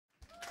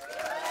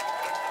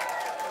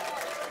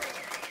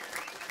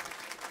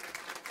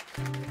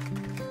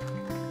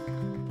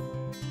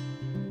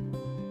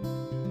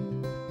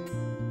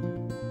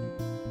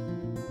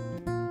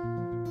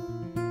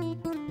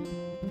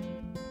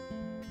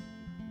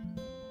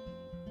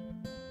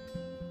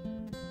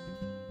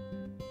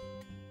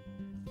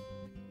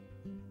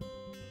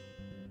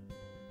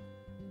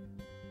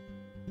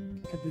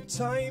At the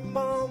time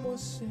Mom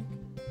was sick,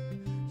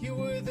 you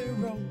were the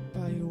rope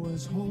I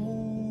was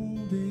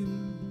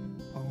holding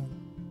on.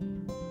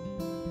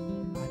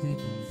 I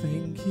didn't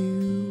thank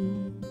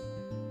you,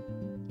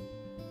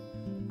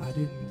 I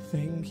didn't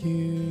thank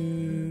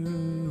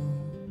you.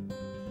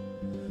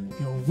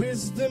 Your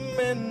wisdom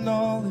and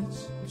knowledge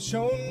have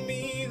shown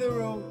me the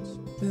roads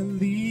that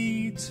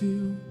lead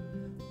to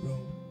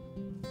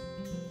Rome.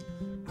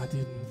 I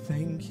didn't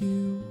thank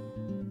you,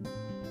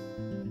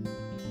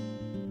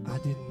 I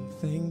didn't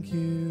thank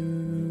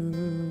you.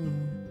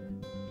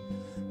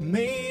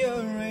 May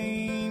a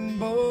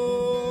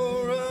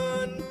rainbow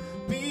run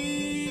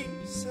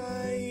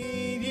beside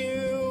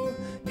you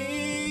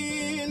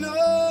in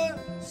a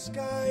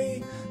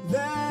sky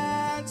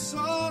that's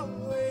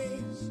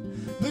always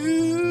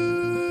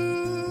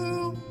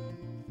blue.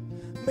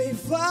 May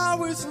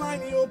flowers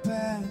line your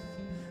path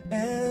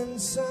and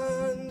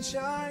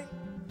sunshine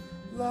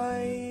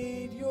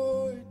light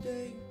your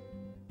day.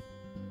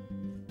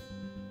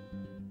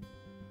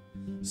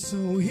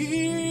 So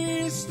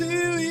here's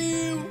to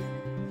you,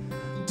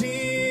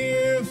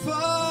 dear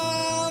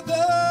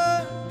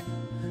Father.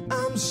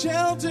 I'm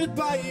sheltered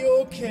by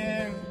your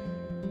care.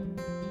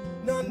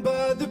 None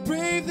but the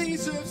brave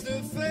deserves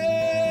the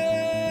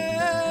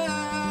fair.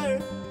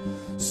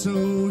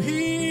 So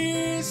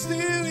here's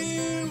to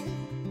you,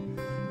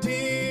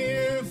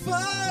 dear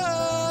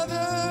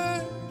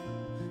Father,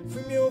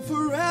 from your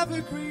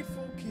forever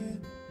grateful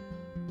kid.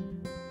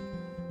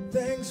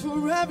 Thanks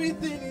for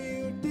everything.